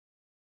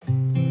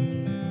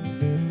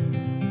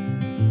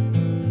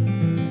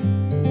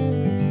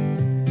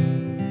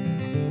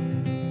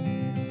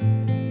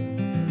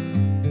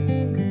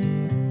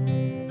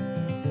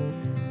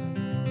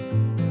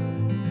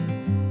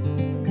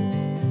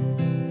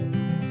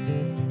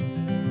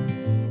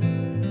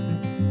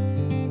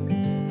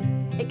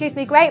gives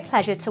me great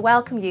pleasure to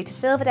welcome you to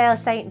Silverdale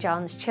St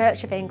John's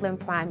Church of England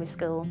Primary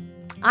School.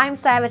 I'm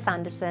Sarah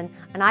Sanderson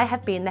and I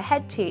have been the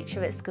head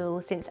teacher at school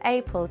since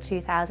April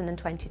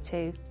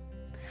 2022.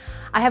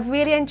 I have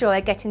really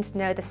enjoyed getting to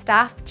know the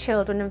staff,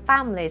 children and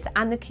families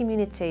and the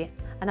community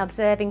and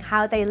observing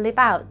how they live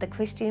out the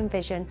Christian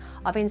vision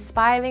of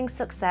inspiring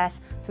success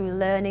through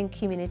learning,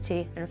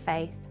 community and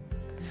faith.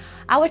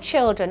 Our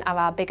children are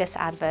our biggest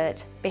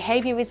advert.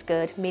 Behaviour is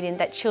good, meaning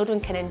that children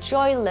can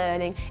enjoy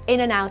learning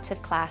in and out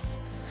of class.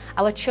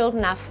 Our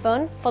children are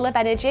fun, full of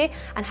energy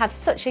and have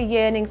such a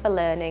yearning for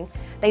learning.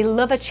 They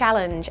love a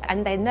challenge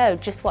and they know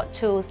just what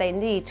tools they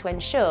need to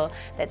ensure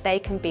that they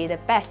can be the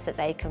best that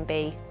they can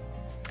be.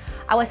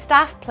 Our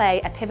staff play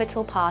a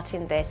pivotal part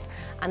in this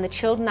and the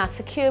children are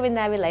secure in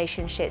their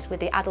relationships with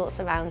the adults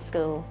around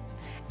school.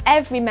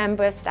 Every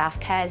member of staff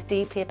cares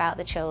deeply about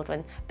the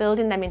children,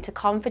 building them into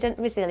confident,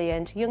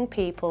 resilient young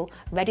people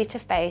ready to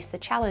face the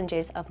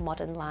challenges of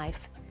modern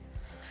life.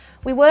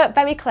 We work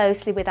very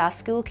closely with our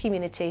school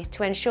community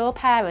to ensure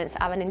parents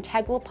are an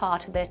integral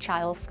part of their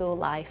child's school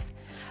life.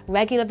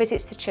 Regular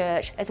visits to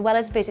church, as well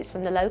as visits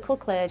from the local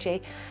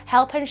clergy,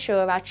 help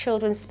ensure our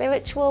children's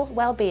spiritual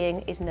well-being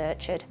is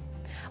nurtured.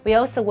 We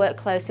also work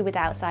closely with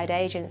outside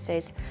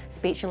agencies,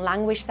 speech and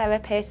language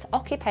therapists,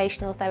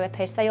 occupational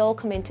therapists, they all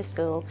come into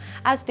school,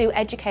 as do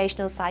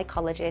educational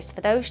psychologists for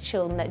those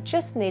children that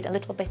just need a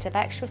little bit of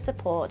extra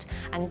support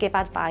and give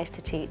advice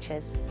to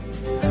teachers.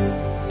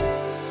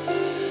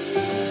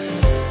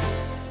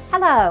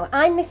 Hello,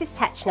 I'm Mrs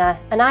Techner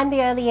and I'm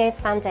the Early Years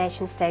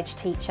Foundation Stage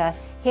teacher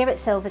here at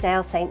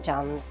Silverdale St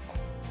John's.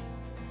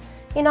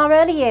 In our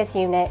Early Years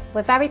unit,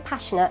 we're very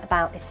passionate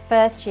about this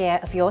first year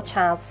of your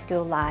child's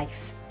school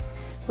life.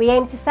 We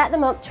aim to set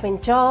them up to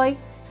enjoy,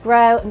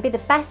 grow and be the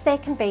best they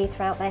can be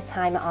throughout their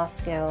time at our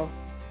school.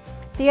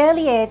 The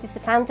early years is the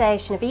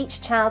foundation of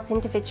each child's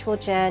individual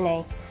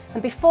journey,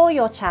 and before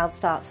your child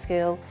starts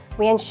school,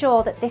 we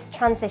ensure that this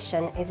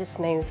transition is a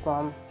smooth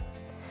one.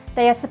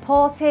 They are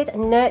supported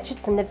and nurtured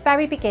from the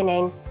very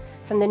beginning,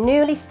 from the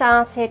newly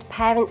started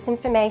Parents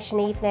Information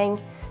Evening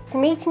to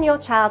meeting your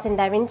child in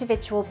their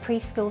individual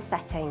preschool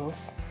settings.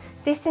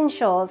 This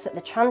ensures that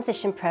the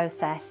transition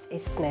process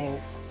is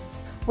smooth.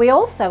 We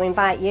also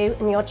invite you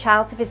and your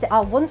child to visit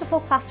our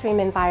wonderful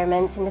classroom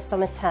environment in the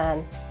summer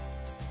term.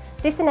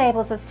 This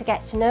enables us to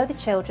get to know the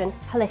children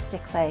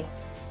holistically,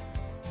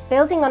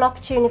 building on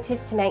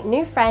opportunities to make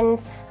new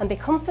friends and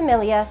become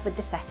familiar with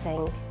the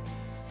setting.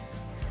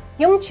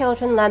 Young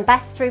children learn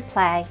best through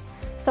play,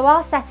 so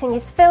our setting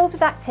is filled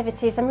with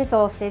activities and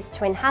resources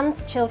to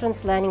enhance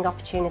children's learning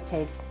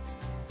opportunities.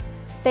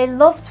 They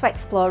love to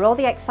explore all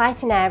the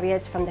exciting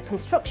areas, from the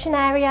construction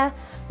area,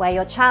 where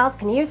your child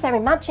can use their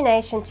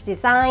imagination to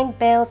design,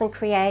 build and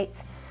create,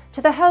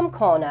 to the home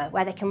corner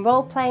where they can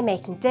role play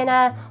making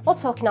dinner or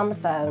talking on the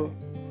phone.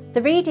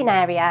 The reading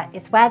area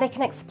is where they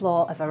can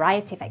explore a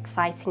variety of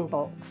exciting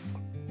books.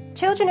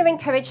 Children are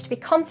encouraged to be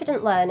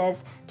confident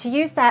learners, to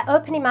use their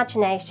open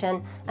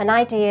imagination and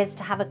ideas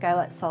to have a go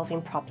at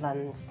solving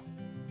problems.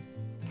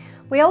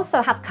 We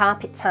also have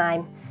carpet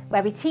time,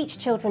 where we teach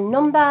children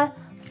number,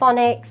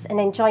 phonics and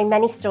enjoy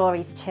many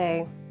stories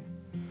too.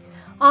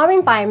 Our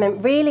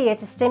environment really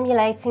is a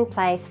stimulating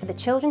place for the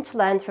children to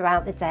learn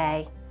throughout the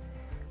day.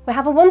 We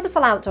have a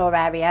wonderful outdoor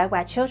area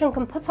where children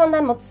can put on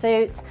their mud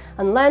suits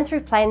and learn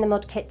through play in the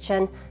mud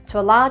kitchen, to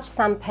a large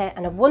sandpit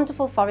and a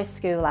wonderful forest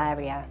school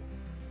area.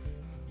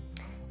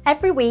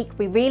 Every week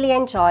we really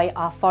enjoy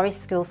our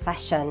forest school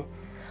session.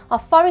 Our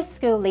forest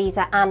school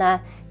leader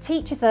Anna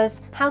teaches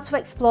us how to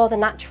explore the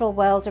natural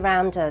world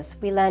around us.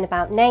 We learn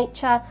about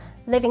nature,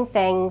 living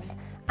things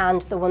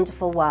and the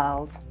wonderful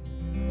world.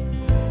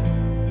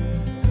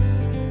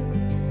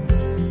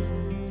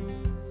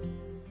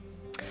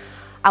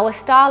 Our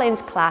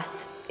Starlings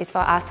class is for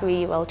our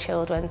 3-year-old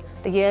children,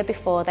 the year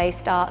before they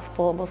start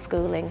formal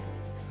schooling.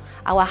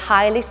 Our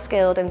highly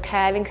skilled and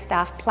caring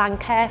staff plan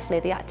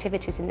carefully the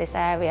activities in this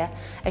area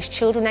as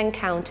children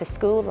encounter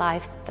school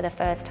life for the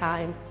first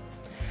time.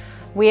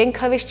 We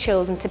encourage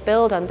children to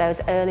build on those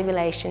early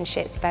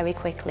relationships very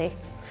quickly.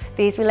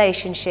 These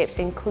relationships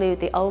include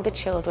the older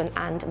children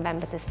and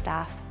members of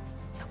staff.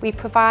 We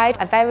provide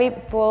a very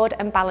broad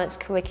and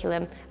balanced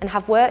curriculum and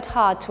have worked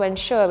hard to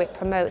ensure it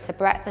promotes a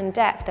breadth and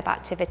depth of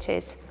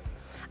activities.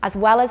 As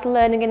well as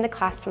learning in the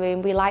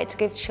classroom, we like to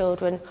give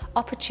children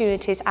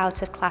opportunities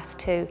out of class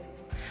too.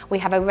 We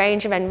have a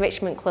range of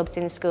enrichment clubs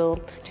in school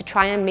to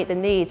try and meet the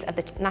needs of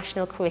the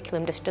national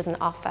curriculum just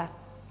doesn't offer.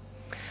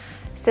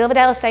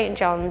 Silverdale St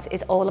John's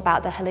is all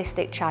about the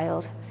holistic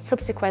child.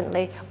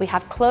 Subsequently, we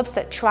have clubs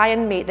that try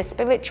and meet the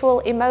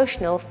spiritual,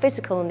 emotional,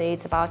 physical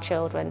needs of our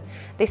children.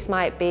 This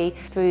might be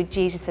through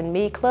Jesus and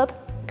Me Club,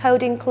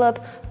 Coding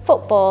Club,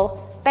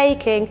 football,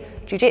 baking,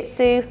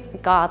 jiu-jitsu,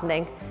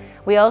 gardening.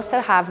 We also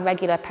have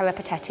regular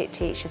peripatetic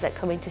teachers that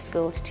come into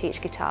school to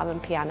teach guitar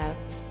and piano.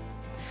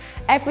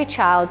 Every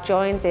child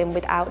joins in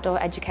with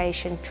outdoor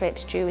education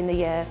trips during the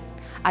year.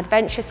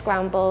 Adventure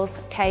scrambles,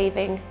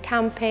 caving,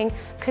 camping,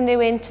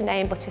 canoeing to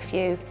name but a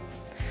few.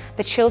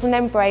 The children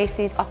embrace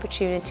these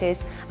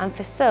opportunities, and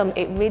for some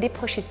it really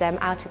pushes them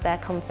out of their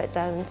comfort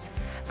zones,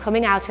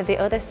 coming out of the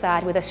other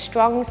side with a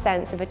strong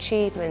sense of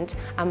achievement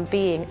and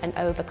being an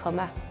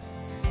overcomer.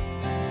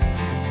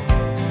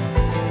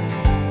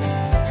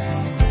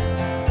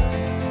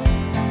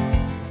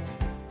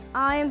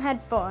 I am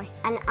head boy.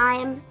 And I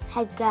am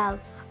head girl.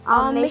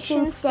 Our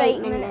mission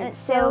statement at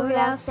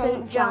Silverdale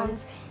St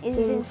John's is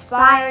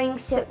inspiring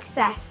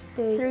success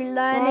through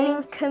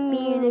learning,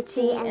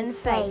 community and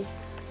faith.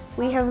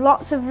 We have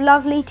lots of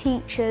lovely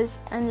teachers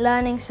and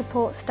learning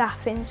support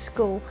staff in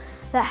school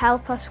that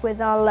help us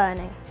with our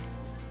learning.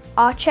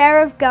 Our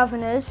Chair of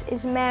Governors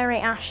is Mary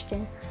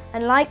Ashton,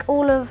 and like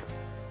all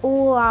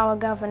our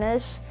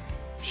governors,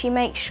 she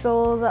makes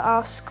sure that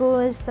our school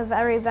is the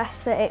very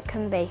best that it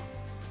can be.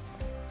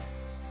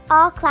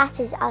 Our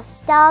classes are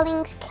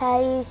Starlings,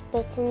 Curlews,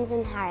 Bitters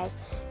and Harris.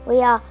 We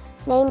are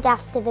named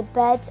after the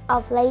birds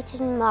of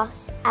Leighton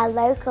Moss, our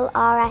local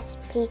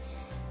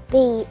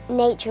RSPB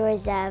nature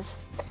reserve.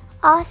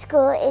 Our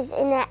school is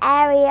in an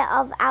area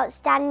of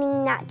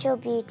outstanding natural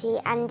beauty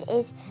and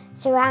is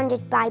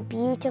surrounded by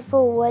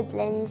beautiful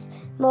woodlands,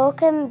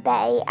 Morecambe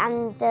Bay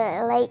and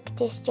the Lake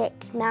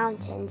District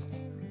Mountains.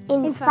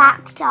 In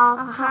fact,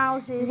 our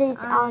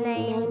houses are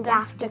named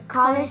after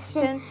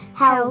Coniston,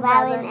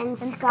 Helvellyn and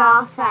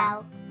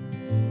Scafell.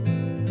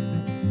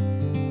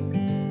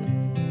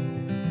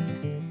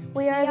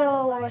 We are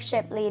the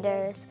worship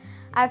leaders.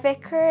 Our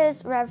vicar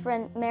is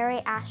Reverend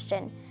Mary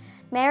Ashton.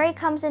 Mary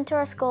comes into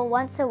our school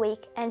once a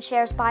week and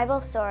shares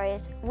Bible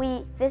stories.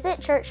 We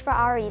visit church for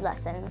RE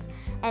lessons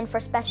and for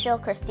special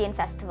Christian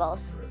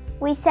festivals.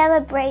 We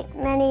celebrate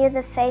many of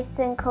the faiths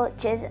and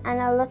cultures and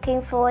are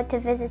looking forward to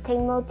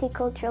visiting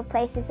multicultural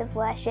places of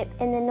worship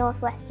in the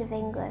northwest of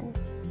England.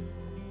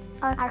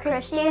 Our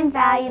Christian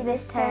value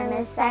this term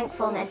is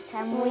thankfulness,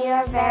 and we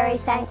are very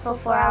thankful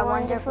for our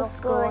wonderful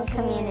school and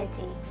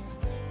community.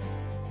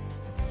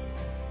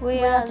 We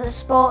are the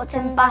sports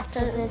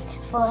ambassadors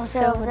for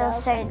Silverdale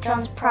St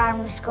John's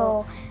Primary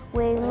School.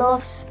 We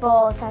love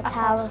sport at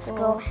our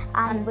school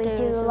and we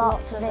do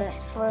lots of it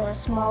for a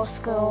small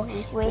school.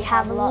 We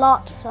have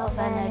lots of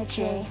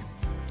energy.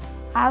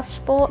 As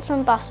sports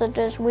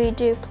ambassadors, we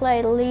do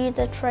play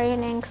leader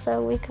training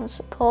so we can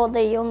support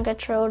the younger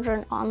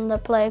children on the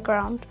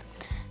playground.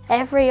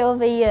 Every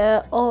other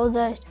year, all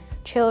the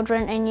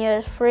children in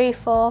years 3,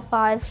 4,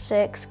 5,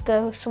 6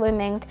 go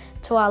swimming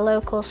to our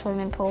local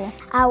swimming pool.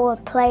 Our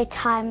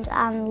playtimes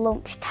and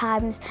lunch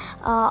times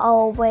are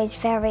always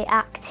very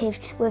active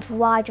with a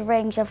wide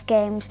range of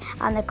games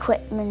and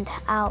equipment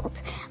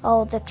out.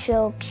 All the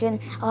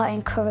children are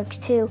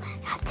encouraged to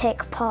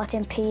take part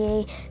in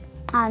PE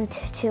and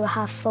to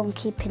have fun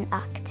keeping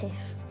active.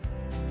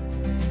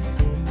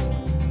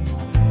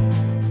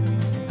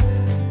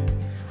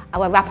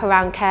 Our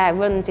wraparound care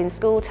runs in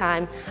school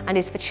time and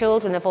is for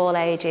children of all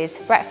ages.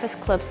 Breakfast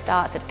club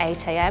starts at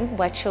 8 AM,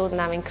 where children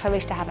are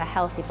encouraged to have a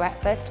healthy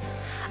breakfast.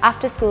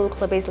 After school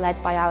club is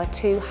led by our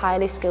 2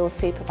 highly skilled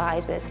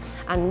supervisors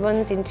and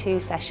runs in 2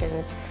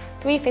 sessions,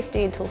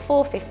 3:15 till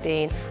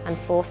 4:15 and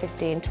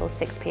 4:15 till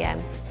 6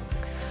 PM.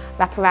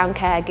 Wraparound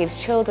care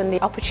gives children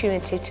the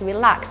opportunity to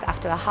relax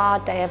after a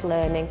hard day of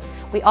learning.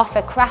 We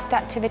offer craft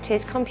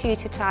activities,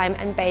 computer time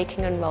and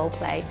baking and role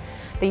play.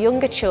 The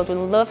younger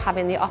children love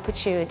having the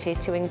opportunity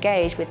to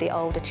engage with the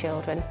older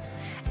children.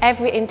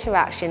 Every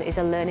interaction is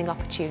a learning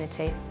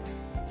opportunity.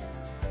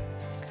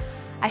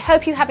 I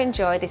hope you have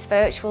enjoyed this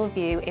virtual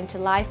view into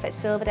life at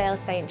Silverdale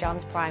St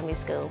John's Primary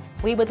School.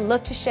 We would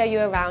love to show you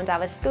around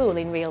our school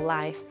in real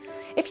life.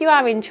 If you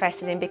are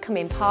interested in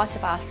becoming part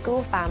of our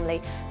school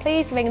family,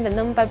 please ring the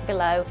number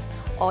below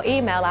or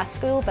email our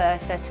school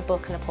bursar to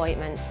book an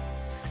appointment.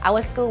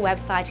 Our school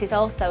website is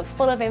also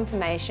full of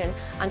information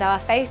and our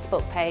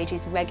Facebook page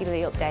is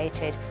regularly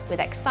updated with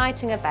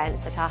exciting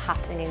events that are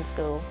happening in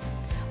school.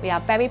 We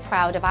are very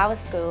proud of our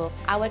school,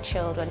 our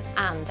children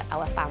and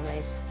our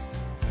families.